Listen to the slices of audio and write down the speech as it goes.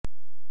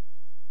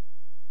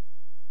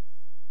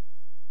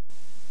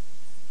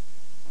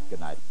Good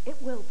night. It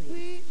will be.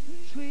 Sweet,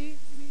 sweet,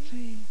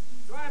 sweet.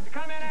 Do I have to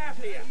come in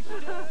after you?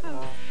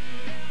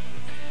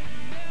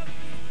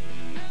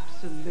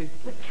 Absolutely.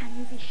 But can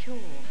you be sure?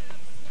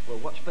 Well,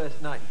 watch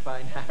First Night and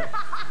find out.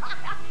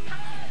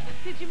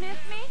 Did you miss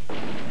me?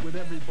 With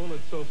every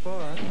bullet so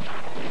far.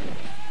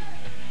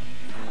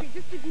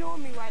 Just ignore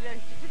me, why don't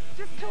you?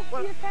 Just talk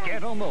to your fans.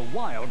 Get on the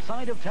wild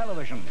side of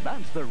television.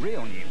 That's the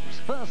real news.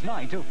 First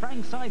Night of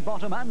Frank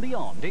Sidebottom and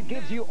beyond. It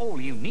gives you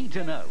all you need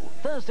to know.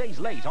 Thursdays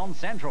late on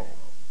Central.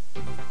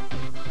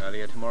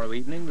 Earlier tomorrow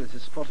evening, there's a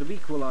spot of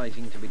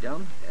equalising to be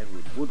done.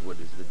 Edward Woodward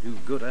is the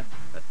do-gooder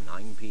at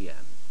 9 p.m.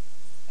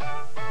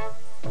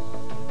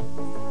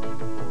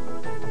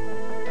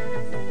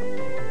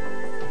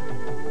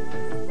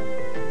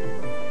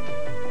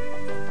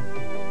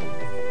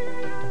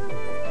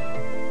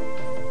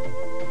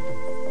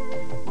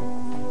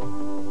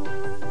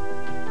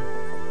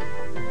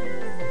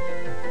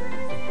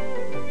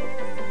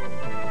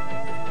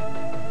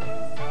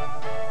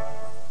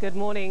 Good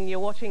morning. You're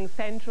watching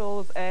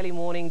Central's Early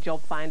Morning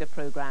Jobfinder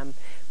program,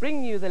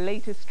 bringing you the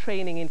latest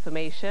training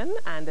information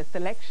and a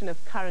selection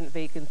of current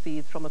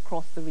vacancies from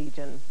across the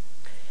region.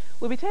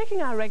 We'll be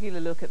taking our regular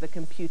look at the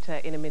computer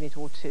in a minute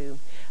or two,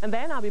 and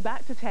then I'll be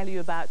back to tell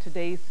you about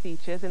today's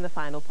features in the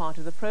final part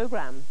of the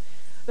program.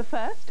 The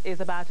first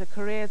is about a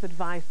careers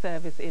advice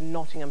service in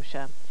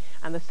Nottinghamshire,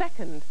 and the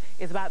second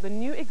is about the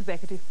new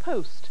Executive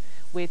Post,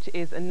 which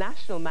is a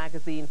national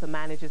magazine for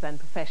managers and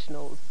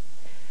professionals.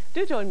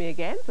 Do join me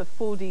again for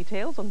full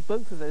details on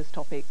both of those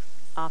topics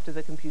after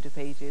the computer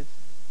pages.